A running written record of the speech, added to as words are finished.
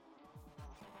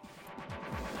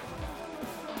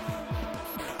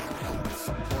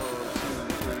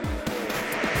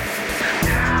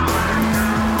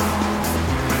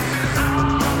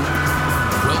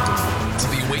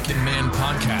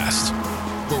podcast,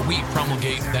 where we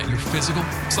promulgate that your physical,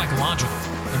 psychological,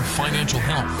 and financial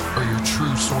health are your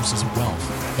true sources of wealth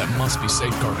that must be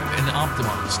safeguarded and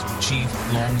optimized to achieve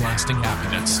long-lasting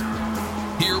happiness.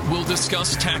 Here we'll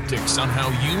discuss tactics on how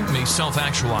you may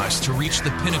self-actualize to reach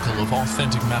the pinnacle of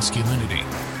authentic masculinity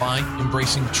by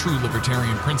embracing true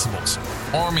libertarian principles,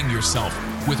 arming yourself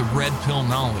with red pill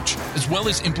knowledge, as well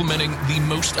as implementing the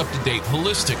most up-to-date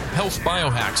holistic health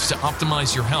biohacks to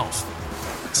optimize your health.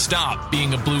 Stop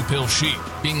being a blue pill sheep,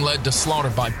 being led to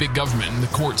slaughter by big government and the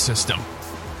court system.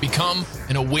 Become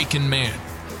an awakened man.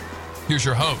 Here's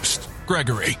your host,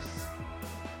 Gregory.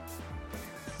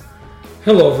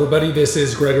 Hello everybody, this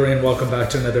is Gregory and welcome back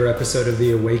to another episode of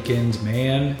The Awakened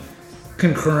Man,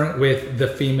 concurrent with the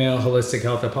Female Holistic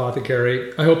Health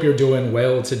Apothecary. I hope you're doing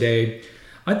well today.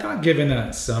 I thought given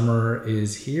that summer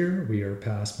is here, we are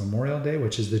past Memorial Day,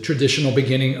 which is the traditional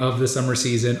beginning of the summer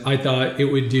season, I thought it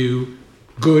would do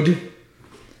good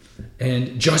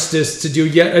and justice to do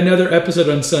yet another episode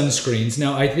on sunscreens.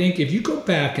 Now, I think if you go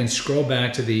back and scroll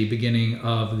back to the beginning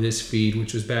of this feed,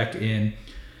 which was back in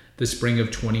the spring of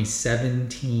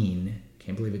 2017,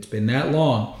 can't believe it's been that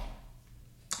long,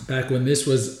 back when this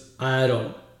was,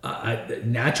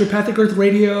 naturopathic earth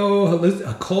radio,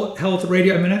 occult health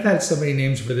radio. I mean, I've had so many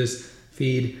names for this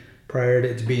feed prior to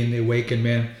it being The Awakened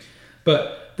Man.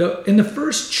 But in the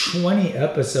first 20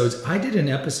 episodes, I did an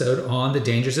episode on the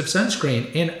dangers of sunscreen.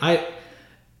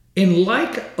 And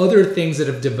like other things that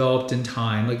have developed in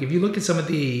time, like if you look at some of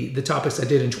the topics I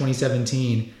did in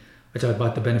 2017, I talked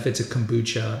about the benefits of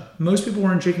kombucha. Most people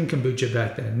weren't drinking kombucha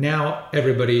back then. Now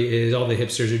everybody is, all the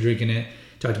hipsters are drinking it.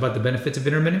 Talked about the benefits of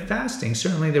intermittent fasting.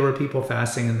 Certainly there were people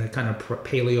fasting in the kind of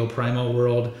paleo primal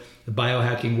world, the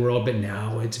biohacking world, but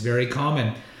now it's very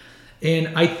common.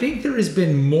 And I think there has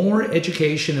been more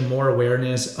education and more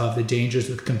awareness of the dangers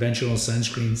with conventional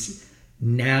sunscreens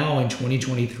now in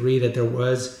 2023 that there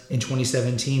was in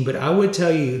 2017. But I would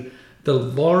tell you the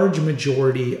large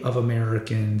majority of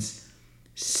Americans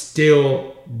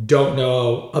still don't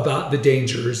know about the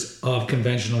dangers of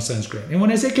conventional sunscreen. And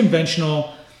when I say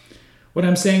conventional, what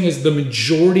I'm saying is the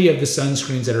majority of the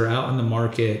sunscreens that are out on the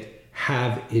market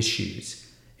have issues.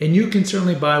 And you can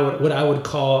certainly buy what I would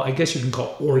call, I guess you can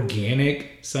call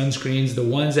organic sunscreens. The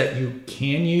ones that you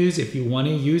can use if you want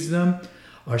to use them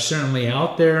are certainly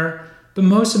out there. But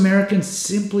most Americans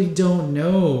simply don't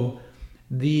know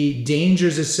the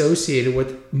dangers associated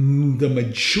with the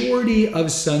majority of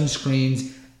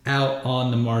sunscreens out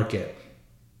on the market.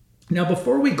 Now,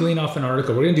 before we glean off an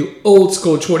article, we're going to do old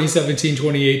school 2017,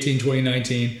 2018,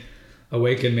 2019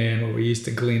 Awakened Man, where we used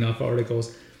to glean off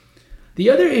articles. The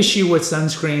other issue with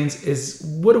sunscreens is,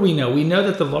 what do we know? We know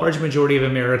that the large majority of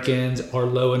Americans are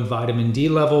low in vitamin D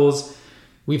levels.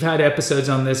 We've had episodes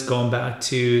on this going back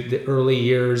to the early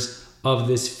years of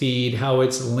this feed, how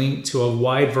it's linked to a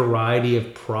wide variety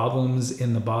of problems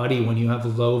in the body when you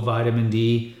have low vitamin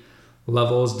D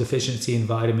levels, deficiency in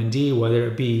vitamin D, whether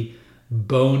it be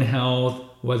bone health,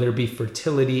 whether it be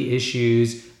fertility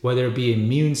issues, whether it be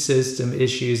immune system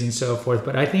issues and so forth.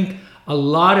 But I think a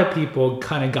lot of people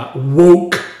kind of got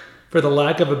woke, for the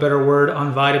lack of a better word,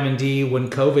 on vitamin D when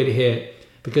COVID hit,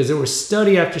 because there was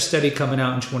study after study coming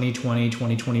out in 2020,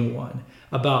 2021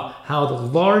 about how the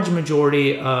large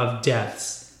majority of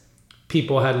deaths,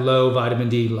 people had low vitamin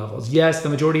D levels. Yes, the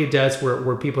majority of deaths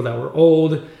were people that were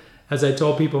old. As I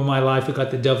told people in my life who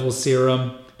got the devil's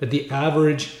serum, that the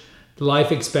average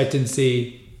life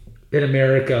expectancy in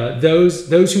America,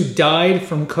 those who died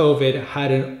from COVID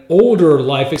had an older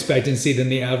life expectancy than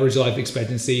the average life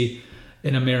expectancy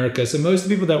in America. So most of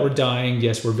the people that were dying,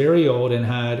 yes, were very old and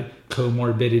had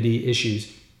comorbidity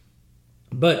issues.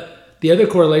 But the other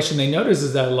correlation they noticed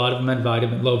is that a lot of them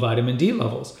had low vitamin D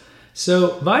levels.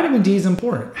 So vitamin D is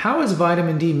important. How is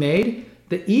vitamin D made?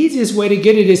 The easiest way to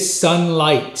get it is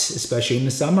sunlight, especially in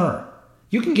the summer.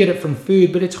 You can get it from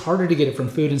food, but it's harder to get it from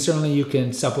food. And certainly you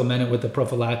can supplement it with a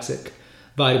prophylactic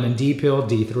vitamin D pill,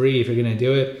 D3, if you're going to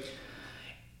do it.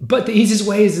 But the easiest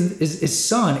way is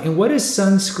sun. And what does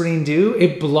sunscreen do?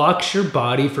 It blocks your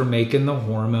body from making the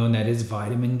hormone that is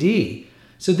vitamin D.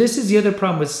 So this is the other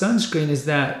problem with sunscreen, is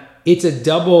that it's a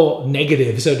double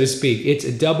negative, so to speak. It's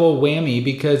a double whammy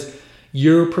because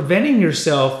you're preventing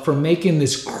yourself from making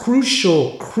this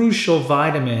crucial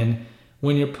vitamin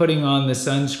when you're putting on the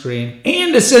sunscreen.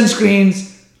 And the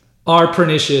sunscreens are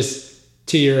pernicious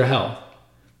to your health.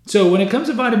 So when it comes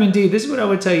to vitamin D, this is what I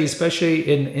would tell you,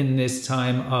 especially in this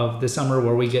time of the summer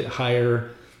where we get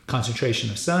higher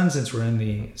concentration of sun, since we're in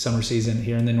the summer season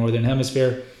here in the Northern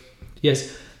Hemisphere.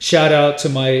 Yes, shout out to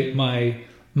my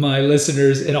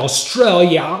listeners in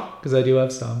Australia, because I do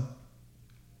have some.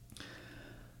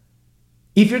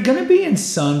 If you're going to be in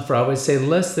sun for, I would say,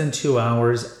 less than 2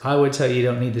 hours, I would tell you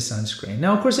don't need the sunscreen.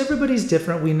 Now, of course, everybody's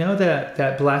different. We know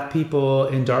that black people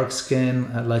and dark skin,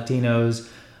 Latinos,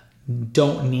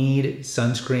 don't need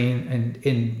sunscreen,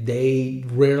 and they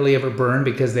rarely ever burn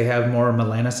because they have more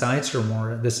melanocytes, or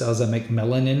more the cells that make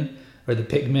melanin, or the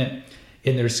pigment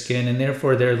in their skin, and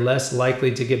therefore they're less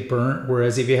likely to get burnt.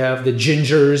 Whereas if you have the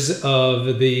gingers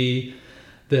of the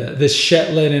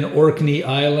Shetland and Orkney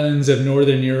Islands of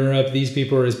Northern Europe, these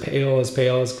people are as pale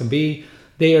as can be.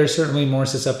 They are certainly more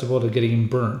susceptible to getting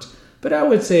burnt. But I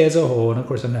would say as a whole, and of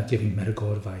course I'm not giving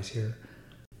medical advice here,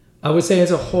 I would say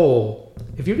as a whole,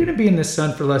 if you're going to be in the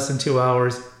sun for less than 2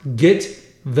 hours, get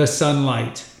the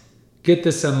sunlight. Get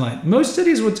the sunlight. Most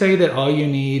studies will tell you that all you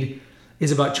need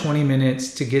is about 20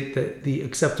 minutes to get the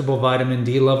acceptable vitamin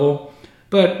D level.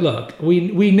 But look,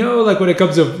 we know, like when it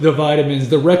comes to the vitamins,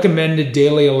 the recommended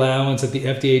daily allowance that the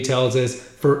FDA tells us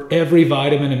for every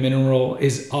vitamin and mineral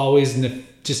is always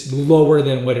just lower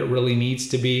than what it really needs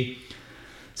to be.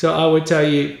 So I would tell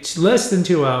you, less than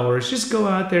 2 hours, just go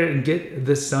out there and get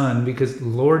the sun, because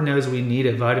Lord knows we need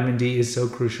it. Vitamin D is so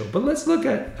crucial. But let's look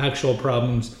at actual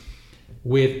problems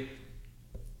with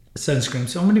sunscreen.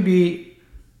 So I'm going to be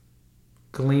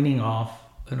gleaning off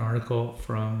an article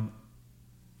from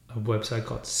a website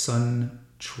called Sun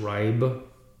Tribe.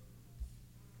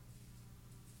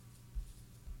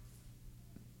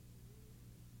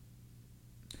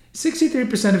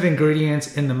 "63% of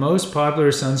ingredients in the most popular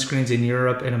sunscreens in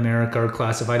Europe and America are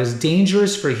classified as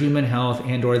dangerous for human health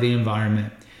and or the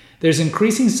environment. There's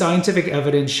increasing scientific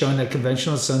evidence showing that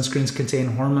conventional sunscreens contain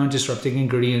hormone-disrupting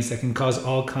ingredients that can cause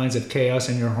all kinds of chaos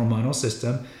in your hormonal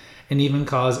system and even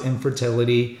cause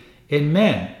infertility in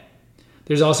men.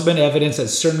 There's also been evidence that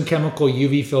certain chemical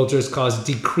UV filters cause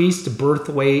decreased birth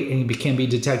weight and can be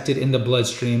detected in the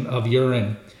bloodstream and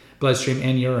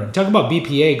urine. Talk about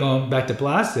BPA, going back to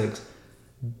plastics.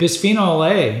 Bisphenol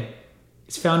A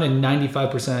is found in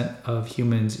 95% of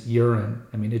humans' urine.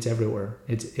 I mean, it's everywhere.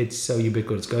 It's so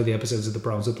ubiquitous. Go to the episodes of the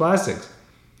problems with plastics.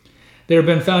 They have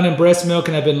been found in breast milk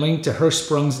and have been linked to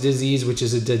Hirschsprung's disease, which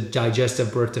is a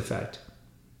digestive birth defect.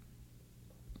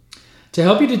 To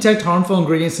help you detect harmful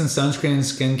ingredients in sunscreen and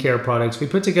skincare products, we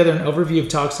put together an overview of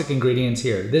toxic ingredients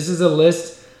here. This is a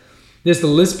list. The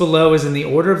list below is in the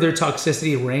order of their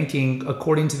toxicity ranking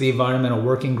according to the Environmental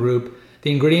Working Group.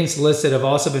 The ingredients listed have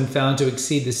also been found to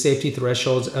exceed the safety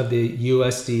thresholds of the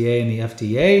USDA and the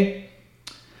FDA.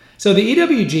 So the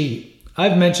EWG,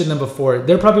 I've mentioned them before.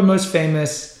 They're probably most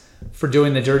famous for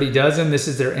doing the Dirty Dozen. This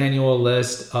is their annual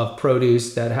list of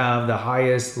produce that have the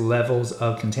highest levels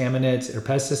of contaminants or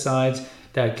pesticides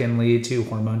that can lead to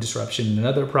hormone disruption and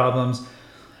other problems.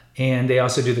 And they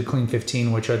also do the Clean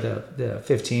 15, which are the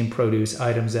 15 produce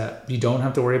items that you don't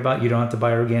have to worry about. You don't have to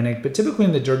buy organic. But typically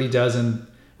in the Dirty Dozen,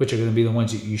 which are going to be the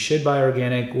ones you should buy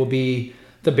organic, will be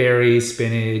the berries,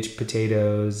 spinach,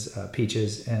 potatoes,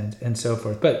 peaches, and so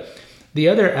forth. But the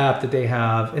other app that they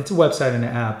have, it's a website and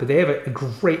an app, but they have a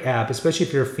great app, especially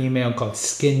if you're a female, called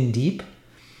Skin Deep.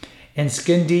 And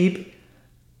Skin Deep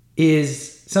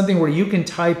is something where you can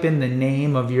type in the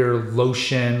name of your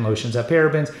lotions have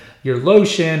parabens, your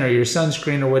lotion or your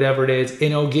sunscreen or whatever it is, and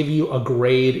it'll give you a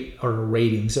grade or a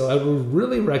rating. So I would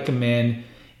really recommend,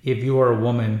 if you are a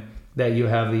woman, that you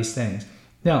have these things.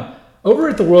 Now, over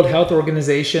at the World Health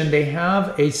Organization, they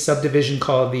have a subdivision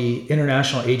called the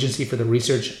International Agency for the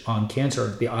Research on Cancer,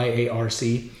 the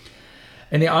IARC.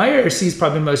 And the IARC is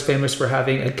probably most famous for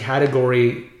having a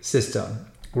category system.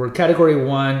 Where category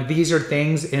 1, these are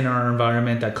things in our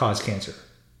environment that cause cancer,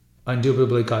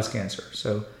 indubitably cause cancer.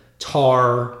 So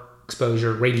tar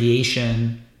exposure,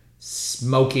 radiation,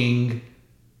 smoking,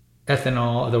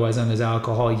 ethanol, otherwise known as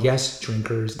alcohol. Yes,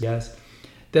 drinkers, yes.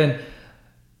 Then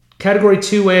category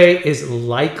 2A is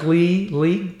likely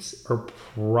leaked or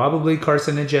probably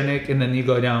carcinogenic, and then you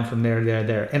go down from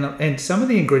there. And some of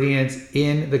the ingredients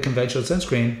in the conventional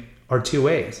sunscreen are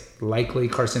 2As, likely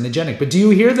carcinogenic. But do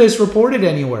you hear this reported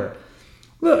anywhere?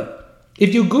 Look,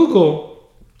 if you Google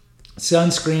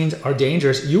sunscreens are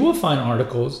dangerous, you will find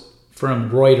articles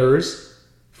from Reuters,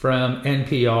 from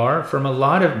NPR, from a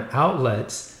lot of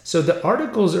outlets. So the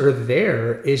articles are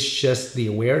there. It's just the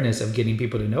awareness of getting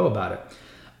people to know about it.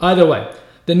 Either way,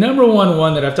 the number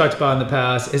one that I've talked about in the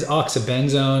past is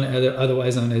oxybenzone,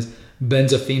 otherwise known as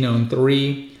benzophenone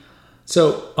 3.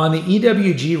 So on the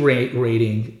EWG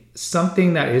rating,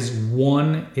 something that is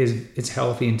 1 is it's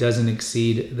healthy and doesn't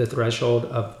exceed the threshold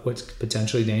of what's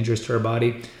potentially dangerous to our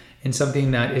body, and something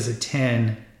that is a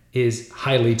 10 is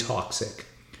highly toxic.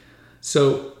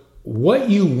 So what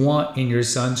you want in your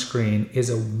sunscreen is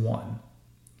a 1.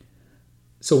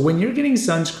 So when you're getting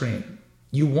sunscreen,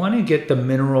 you want to get the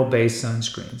mineral-based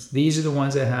sunscreens. These are the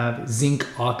ones that have zinc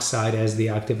oxide as the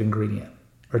active ingredient,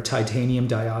 or titanium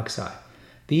dioxide.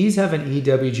 These have an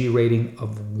EWG rating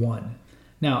of 1.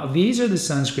 Now, these are the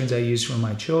sunscreens I use for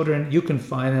my children. You can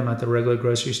find them at the regular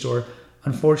grocery store.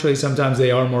 Unfortunately, sometimes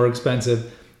they are more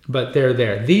expensive, but they're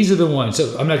there. These are the ones.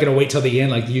 So I'm not going to wait till the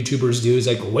end like the YouTubers do. It's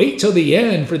like, wait till the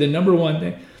end for the number one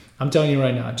thing. I'm telling you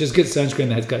right now, just get sunscreen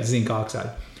that's got zinc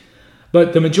oxide.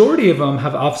 But the majority of them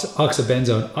have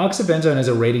oxybenzone. Oxybenzone has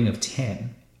a rating of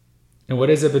 10. And what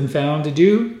has it been found to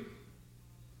do?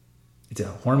 It's a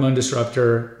hormone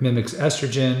disruptor, mimics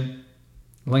estrogen,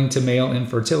 linked to male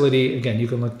infertility. Again, you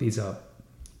can look these up.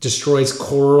 Destroys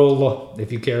coral, if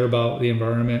you care about the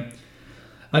environment.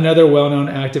 Another well-known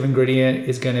active ingredient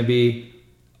is going to be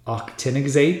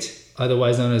octinoxate,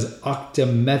 otherwise known as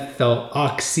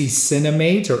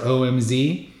octamethyloxycinnamate, or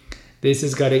OMZ. This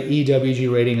has got an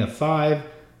EWG rating of 5.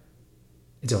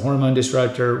 It's a hormone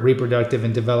disruptor, reproductive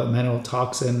and developmental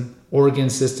toxin, organ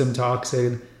system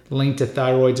toxin, linked to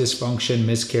thyroid dysfunction,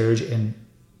 miscarriage, and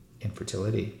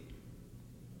infertility.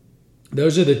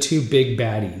 Those are the two big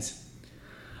baddies.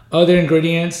 Other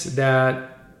ingredients that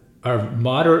are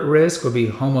moderate risk would be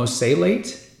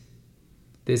homosalate.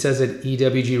 This has an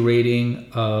EWG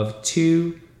rating of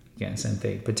 2. Again, same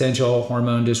thing. Potential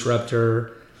hormone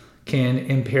disruptor, can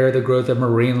impair the growth of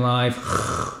marine life.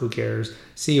 Who cares?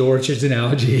 Sea orchards and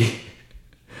algae.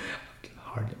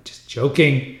 Hard, just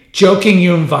joking. Joking,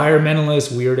 you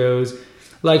environmentalist weirdos.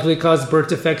 Likely cause birth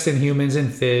defects in humans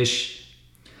and fish.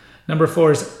 Number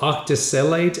 4 is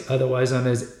octinoxate, otherwise known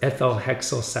as ethyl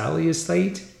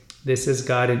hexylsalicylate. This has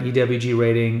got an EWG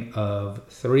rating of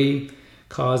 3.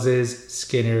 Causes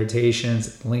skin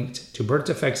irritations linked to birth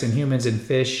defects in humans and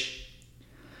fish.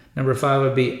 Number 5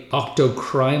 would be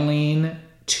octocrylene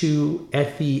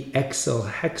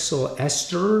 2-ethylhexyl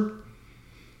ester.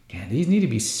 Yeah, these need to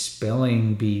be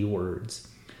spelling bee words.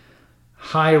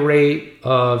 High rate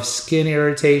of skin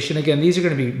irritation. Again, these are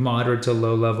going to be moderate to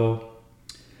low level.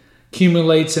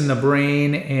 Accumulates in the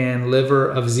brain and liver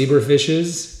of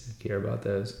zebrafishes. I care about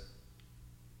those.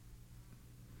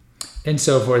 And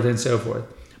so forth and so forth.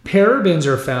 Parabens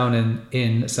are found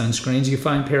in sunscreens. You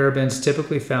find parabens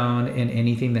typically found in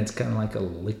anything that's kind of like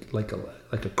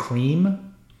a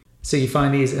cream. So you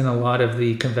find these in a lot of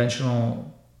the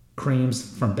conventional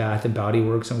creams from Bath and Body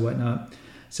Works and whatnot.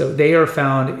 So they are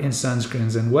found in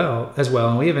sunscreens as well.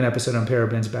 And we have an episode on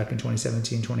parabens back in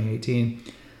 2017, 2018.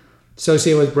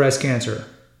 Associated with breast cancer.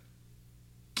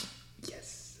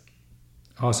 Yes.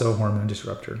 Also a hormone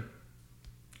disruptor.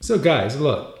 So guys,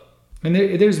 look. And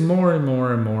there's more and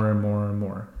more and more and more and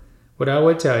more. What I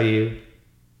would tell you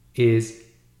is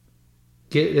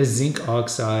get a zinc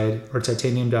oxide or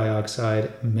titanium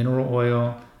dioxide mineral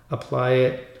oil, apply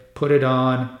it, put it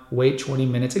on, wait 20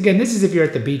 minutes. Again, this is if you're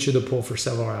at the beach or the pool for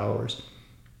several hours.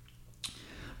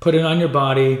 Put it on your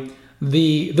body.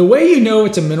 The way you know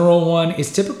it's a mineral one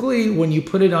is typically when you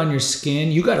put it on your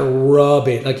skin, you got to rub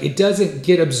it. Like it doesn't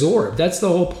get absorbed. That's the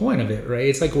whole point of it, right?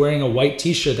 It's like wearing a white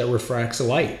t-shirt that refracts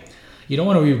light. You don't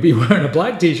want to be wearing a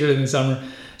black t-shirt in the summer.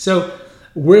 So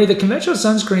where the conventional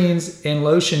sunscreens and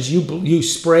lotions, you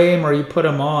spray them or you put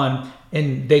them on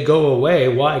and they go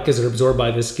away. Why? Because they're absorbed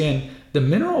by the skin. The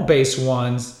mineral-based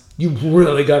ones, you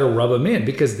really got to rub them in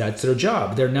because that's their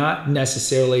job. They're not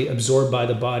necessarily absorbed by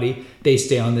the body. They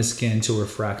stay on the skin to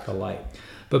refract the light.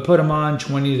 But put them on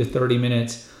 20 to 30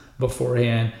 minutes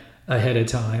beforehand, ahead of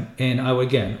time. And I would,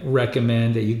 again,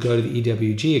 recommend that you go to the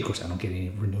EWG. Of course, I don't get any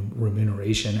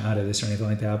remuneration out of this or anything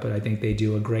like that, but I think they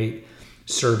do a great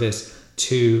service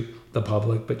to the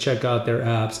public. But check out their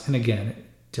apps. And again,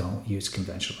 don't use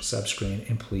conventional sunscreen.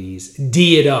 And please,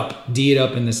 D it up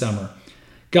in the summer.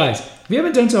 Guys, if you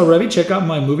haven't done so already, check out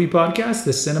my movie podcast,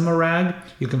 The Cinema Rag.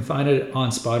 You can find it on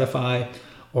Spotify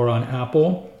or on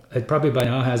Apple. It probably by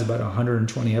now has about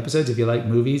 120 episodes if you like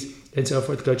movies and so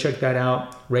forth. Go check that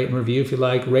out. Rate and review if you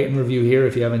like. Rate and review here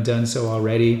if you haven't done so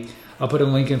already. I'll put a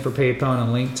link in for PayPal and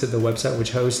a link to the website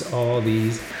which hosts all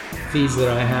these feeds that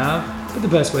I have. But the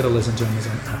best way to listen to them is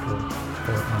on Apple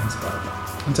or on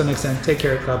Spotify. Until next time, take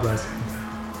care. God bless.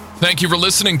 Thank you for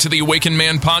listening to the Awakened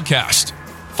Man Podcast.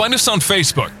 Find us on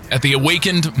Facebook at the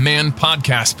Awakened Man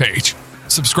Podcast page.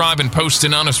 Subscribe and post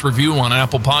an honest review on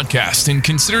Apple Podcasts and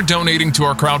consider donating to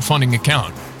our crowdfunding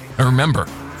account. And remember,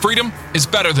 freedom is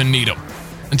better than need'em.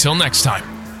 Until next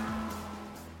time.